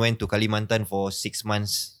even went to Kalimantan for 6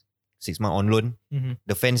 months on loan,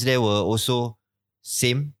 the fans there were also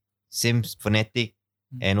same fanatic,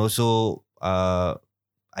 and also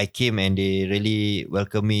I came and they really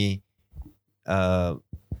welcomed me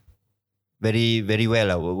very, very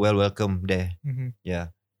well welcome there. Yeah.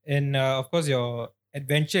 And of course, your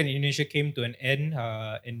adventure in Indonesia came to an end,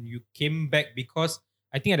 and you came back because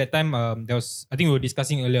I think at that time I think we were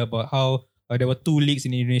discussing earlier about how there were 2 leagues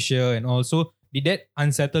in Indonesia, and also did that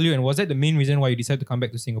unsettle you, and was that the main reason why you decided to come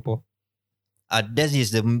back to Singapore? That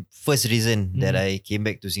is the first reason that I came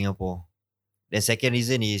back to Singapore. The second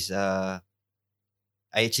reason is I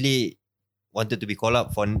actually wanted to be called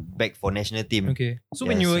up back for national team. Okay. So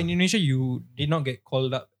when you were in Indonesia, you did not get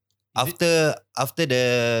called up? After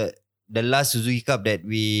the last Suzuki Cup that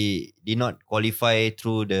we did not qualify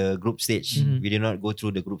through the group stage. We did not go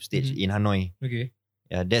through the group stage in Hanoi. Okay.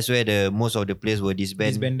 Yeah, that's where most of the players were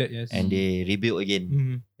disbanded, yes. and they rebuilt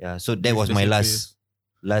again. Yeah, so that was my last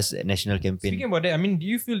national campaign. Speaking about that, I mean, do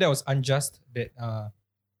you feel that was unjust that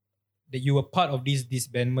that you were part of this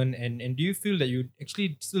disbandment, and do you feel that you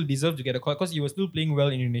actually still deserve to get a call because you were still playing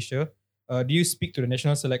well in Indonesia? Do you speak to the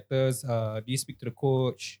national selectors? Do you speak to the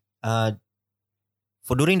coach?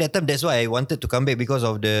 For during that time, that's why I wanted to come back because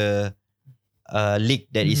of the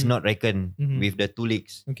league that is not reckoned with the 2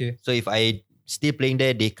 leagues. Okay. So if I still playing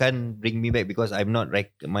there, they can't bring me back because I'm not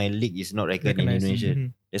my league is not reckoned in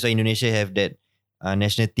Indonesia. That's why Indonesia have that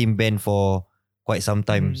national team ban for quite some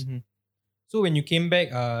times. So when you came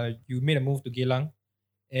back, you made a move to Geylang,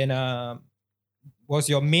 and was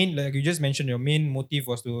your main, like you just mentioned, your main motive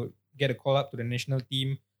was to get a call up to the national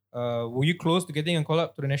team. Were you close to getting a call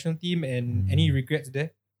up to the national team, and any regrets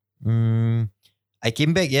there? I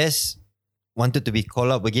came back, yes, wanted to be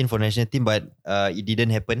called up again for national team, but it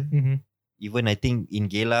didn't happen. Even I think in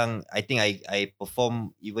Geylang, I think I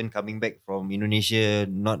performed even coming back from Indonesia,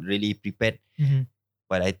 not really prepared.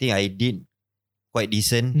 But I think I did quite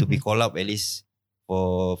decent to be called up at least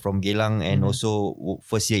from Geylang and also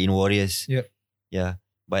first year in Warriors. Yep. Yeah.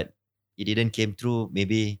 But it didn't came through.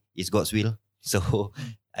 Maybe it's God's will. So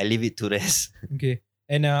I leave it to rest. Okay.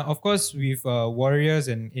 And of course, with Warriors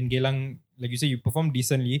and in Geylang, like you said, you performed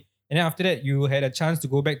decently. And then after that, you had a chance to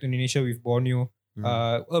go back to Indonesia with Borneo.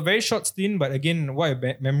 A very short stint, but again, what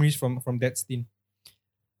are memories from that stint?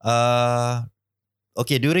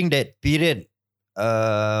 Okay, during that period,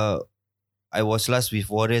 I was last with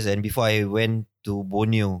Warriors, and before I went to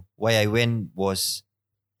Borneo, why I went was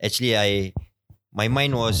actually my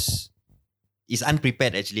mind is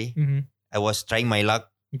unprepared actually. I was trying my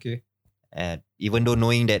luck. Okay. Even though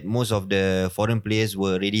knowing that most of the foreign players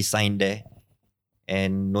were already signed there,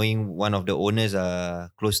 and knowing one of the owners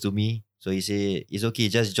are close to me, so he said it's okay,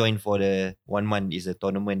 just join for the 1 month. It's a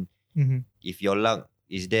tournament. If your luck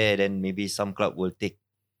is there, then maybe some club will take.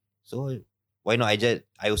 So why not?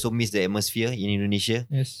 I also miss the atmosphere in Indonesia.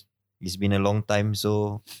 Yes. It's been a long time,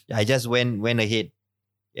 so I just went ahead,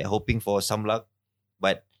 hoping for some luck,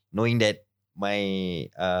 but knowing that my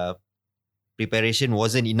preparation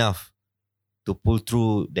wasn't enough to pull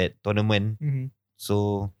through that tournament.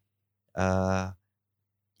 So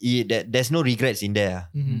there's no regrets in there.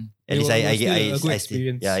 At least I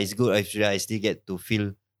still, it's good. I still get to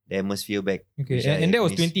feel the atmosphere back. Okay, and that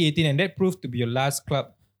was 2018, and that proved to be your last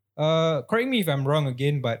club. Correct me if I'm wrong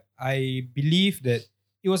again, but I believe that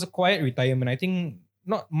it was a quiet retirement. I think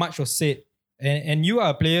not much was said, and you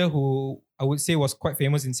are a player who I would say was quite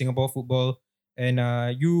famous in Singapore football, and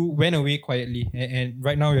you went away quietly, and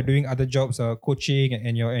right now you're doing other jobs, coaching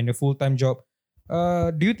and your full-time job.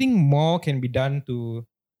 Do you think more can be done to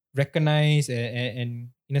recognize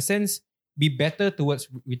and in a sense be better towards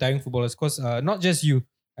retiring footballers? Because not just you,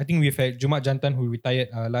 I think we've had Jumat Jantan who retired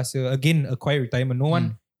last year. Again, a quiet retirement.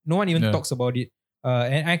 No one even talks about it.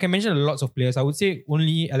 And I can mention lots of players. I would say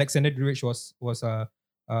only Alexander Duric was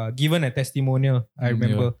given a testimonial, I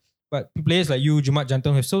remember. But players like you, Jumat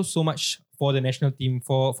Jantan, have so much for the national team,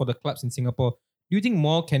 for the clubs in Singapore. Do you think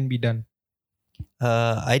more can be done?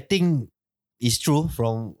 I think it's true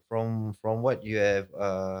from what you have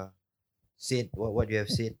said. What you have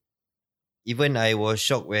said. Even I was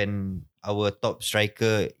shocked when our top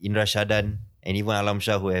striker Indra Shadan and even Alam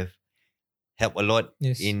Shah, who have helped a lot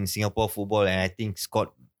in Singapore football, and I think scored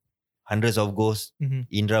hundreds of goals.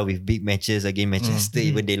 Indra with big matches against Manchester,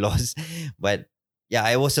 even they lost. But yeah,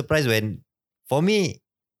 I was surprised when, for me,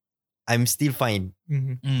 I'm still fine.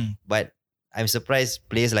 But I'm surprised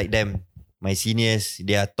players like them, my seniors,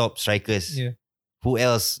 they are top strikers. Yeah. Who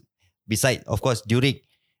else? Besides, of course, Durick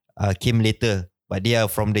came later, but they are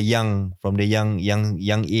from the young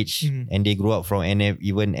age, and they grew up from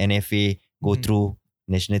even NFA, go through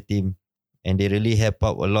national team, and they really help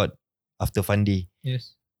out a lot after Fandi.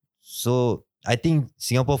 Yes. So I think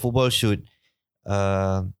Singapore football should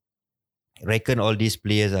reckon all these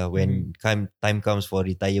players when time comes for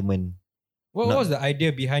retirement. What was the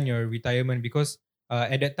idea behind your retirement? Because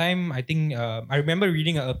at that time, I think I remember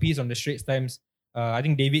reading a piece on the Straits Times. I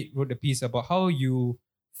think David wrote a piece about how you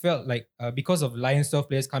felt like because of Lions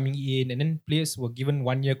players coming in, and then players were given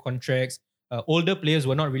 1-year contracts. Older players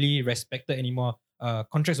were not really respected anymore.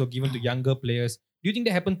 Contracts were given to younger players. Do you think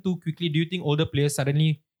that happened too quickly? Do you think older players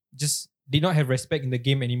suddenly just did not have respect in the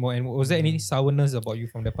game anymore? And was there any sourness about you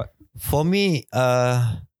from that part? For me,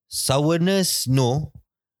 sourness, no.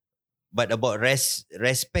 But about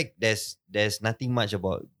respect, there's nothing much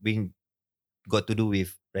about being got to do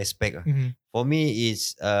with respect. For me,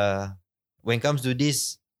 it's when it comes to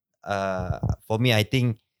this, for me, I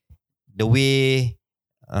think the way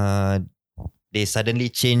they suddenly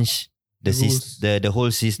change the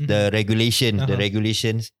whole system, the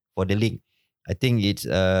regulations for the league, I think it's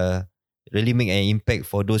really make an impact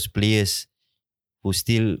for those players who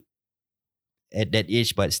still at that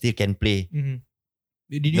age but still can play.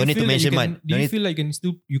 Did you No need to mention much. Do you feel like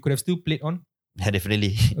you could have still played on?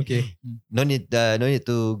 Definitely. Okay. No need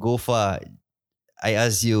to go far. I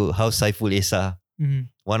ask you, how Saiful Esa,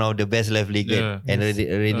 one of the best left legged, and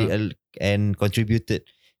already and contributed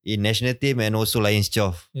in national team and also Lions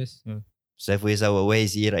Chof. Yes. Saiful Esa, where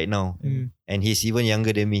is he right now? And he's even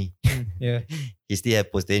younger than me. Yeah. He still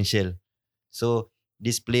have potential. So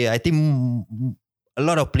this player, I think a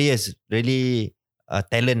lot of players really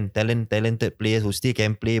talented players who still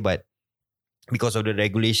can play, but because of the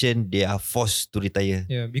regulation, they are forced to retire.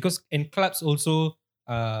 Yeah, because and clubs also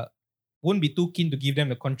won't be too keen to give them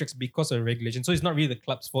the contracts because of regulation. So it's not really the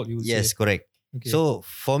club's fault, you would say. Yes, correct. Okay. So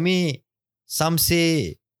for me, some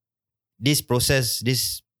say this process,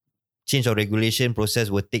 this change of regulation process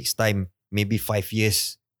will take time, maybe 5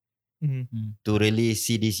 years to really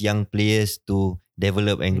see these young players to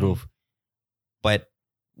develop and grow. But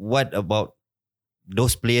what about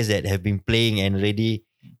those players that have been playing and already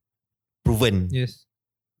proven? Yes.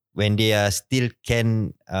 When they are still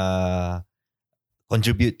can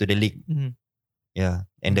contribute to the league. Yeah.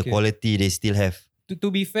 And the quality they still have. To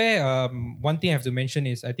be fair, one thing I have to mention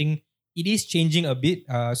is I think it is changing a bit.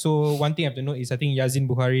 So one thing I have to note is I think Yazin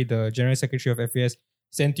Buhari, the General Secretary of FAS,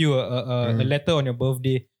 sent you a letter on your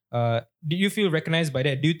birthday. Did you feel recognized by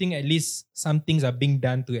that? Do you think at least some things are being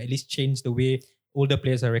done to at least change the way older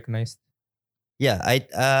players are recognized? Yeah,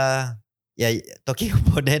 talking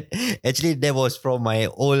about that, actually that was from my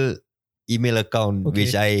old email account,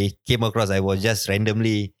 which I came across. I was just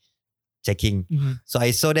randomly checking. So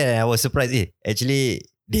I saw that and I was surprised. Actually,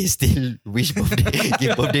 they still wish birthday,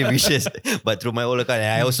 give birthday wishes, but through my old account.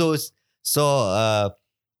 And I also saw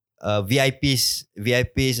VIP's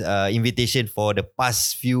invitation for the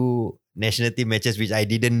past few national team matches, which I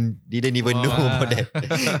didn't even know about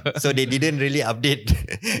that. So they didn't really update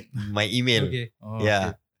my email.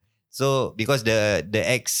 Okay. So because the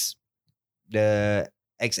ex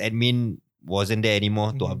admin wasn't there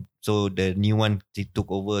anymore, so the new one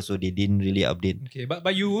took over, so they didn't really update. Okay,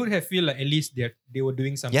 but you would have feel like at least they were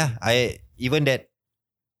doing something. Yeah, even that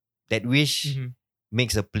wish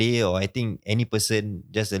makes a player, or I think any person,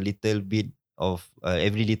 just a little bit of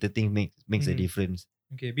every little thing makes a difference.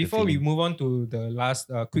 Okay, before we move on to the last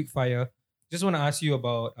quick fire, just want to ask you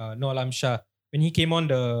about Noor Alam Shah. When he came on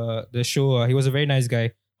the show, he was a very nice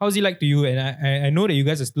guy. How's he like to you? And I know that you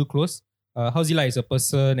guys are still close. How's he like as a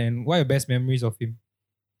person, and what are your best memories of him?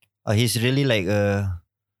 He's really like a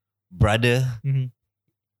brother,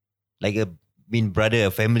 like a brother,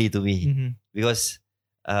 a family to me. Because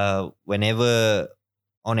whenever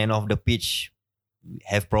on and off the pitch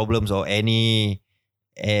have problems or anything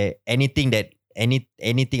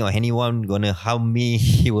or anyone gonna harm me,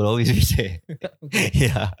 he will always be there.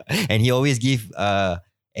 Yeah, and he always give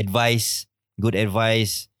advice, good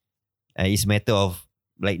advice. It's matter of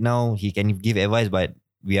like now he can give advice, but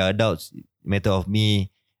we are adults. Matter of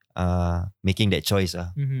me making that choice.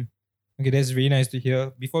 Okay, that's really nice to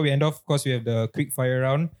hear. Before we end off, of course, we have the quick fire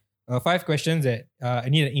round. 5 questions that I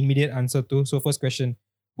need an immediate answer to. So first question,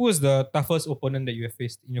 who was the toughest opponent that you have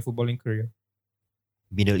faced in your footballing career?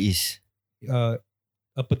 Middle East. A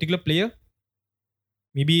particular player?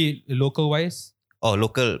 Maybe local wise? Oh,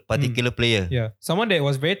 local, particular player. Yeah. Someone that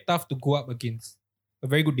was very tough to go up against. A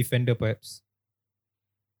very good defender perhaps.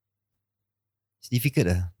 It's difficult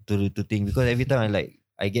to think, because every time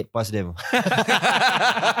I get past them.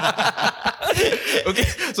 Okay,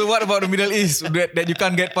 so what about the Middle East that you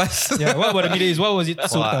can't get past? Yeah, what about the Middle East? What was it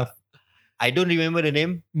so Wah, tough? I don't remember the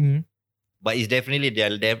name, Mhm. but it's definitely their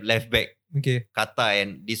left back, Okay. Qatar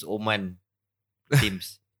and this Oman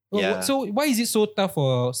teams. Oh, Yeah. so why is it so tough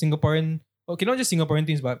for Singaporean, okay, not just Singaporean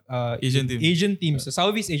teams, but Asian teams.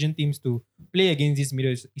 Southeast Asian teams to play against these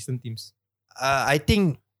Middle Eastern teams? I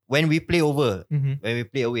think when we play over, Mhm. when we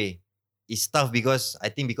play away, it's tough because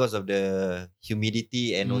I think because of the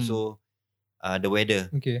humidity and also the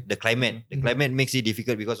weather, Okay. the climate. The Mhm. climate makes it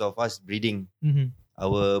difficult because of us breathing. Mhm.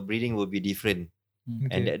 Our breathing will be different.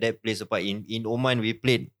 And Okay. that plays a part. In Oman, we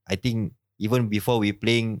played, I think even before we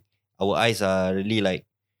playing, our eyes are really like,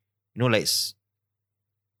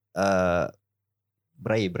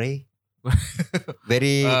 like bray.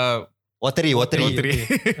 Very watery. Watery.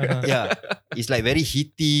 Uh-huh. Yeah. It's like very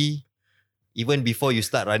heaty even before you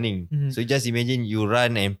start running. Mhm. So just imagine you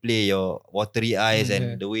run and play your watery eyes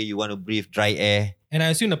and the way you want to breathe dry air. And I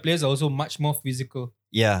assume the players are also much more physical.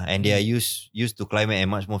 Yeah, and they are used to climate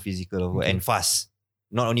and much more physical Okay. and fast.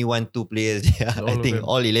 Not only 1-2 players, All I of think them.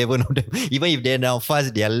 all 11 of them. Even if they're now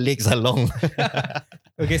fast, their legs are long.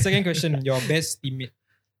 Okay, second question. Your best teammate.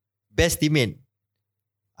 Best teammate,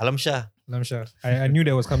 Alam Shah. I'm sure. I knew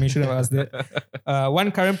that was coming. Should have asked that.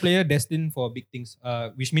 One current player destined for big things,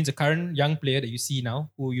 which means a current young player that you see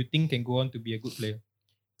now who you think can go on to be a good player.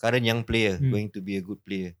 Current young player Hmm. going to be a good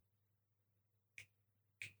player.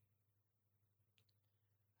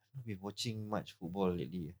 I've been watching much football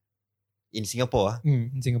lately. In Singapore,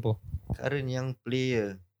 In Singapore. current young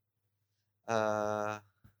player.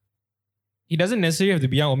 He doesn't necessarily have to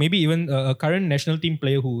be young, or maybe even a current national team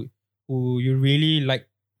player who you really like.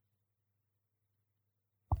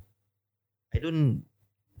 I don't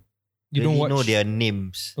You don't really watch. know their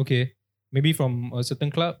names. Okay, maybe from a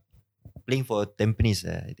certain club. Playing for Tampines,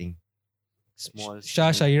 I think. Small.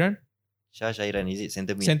 Shah Shairan, Shah Shairan, is it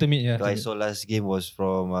centre mid? centre mid. Yeah. So I saw last game was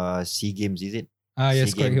from SEA Games, is it?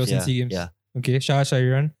 Yes, SEA correct. He was in yeah. SEA Games. Yeah. Okay, Shah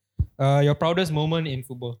Shairan. Your proudest moment in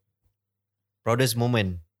football. Proudest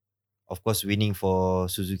moment, of course, winning for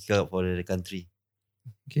Suzuki Cup for the country.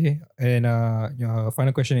 Okay, and your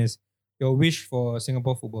final question is your wish for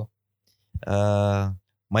Singapore football.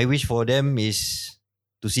 My wish for them is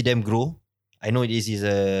to see them grow. I know this is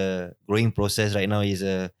a growing process right now. Is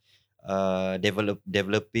a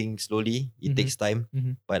developing slowly. It Mhm. takes time,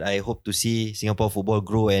 Mhm. but I hope to see Singapore football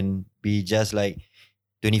grow and be just like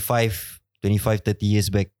 30 years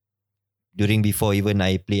back, before even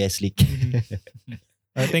I play S League.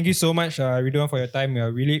 Thank you so much, Ridhuan, for your time. I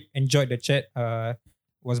really enjoyed the chat.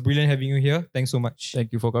 Was brilliant having you here. Thanks so much.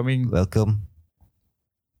 Thank you for coming. Welcome.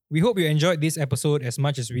 We hope you enjoyed this episode as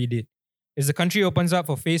much as we did. As the country opens up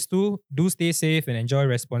for phase 2, do stay safe and enjoy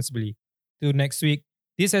responsibly. Till next week,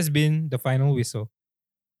 this has been The Final Whistle.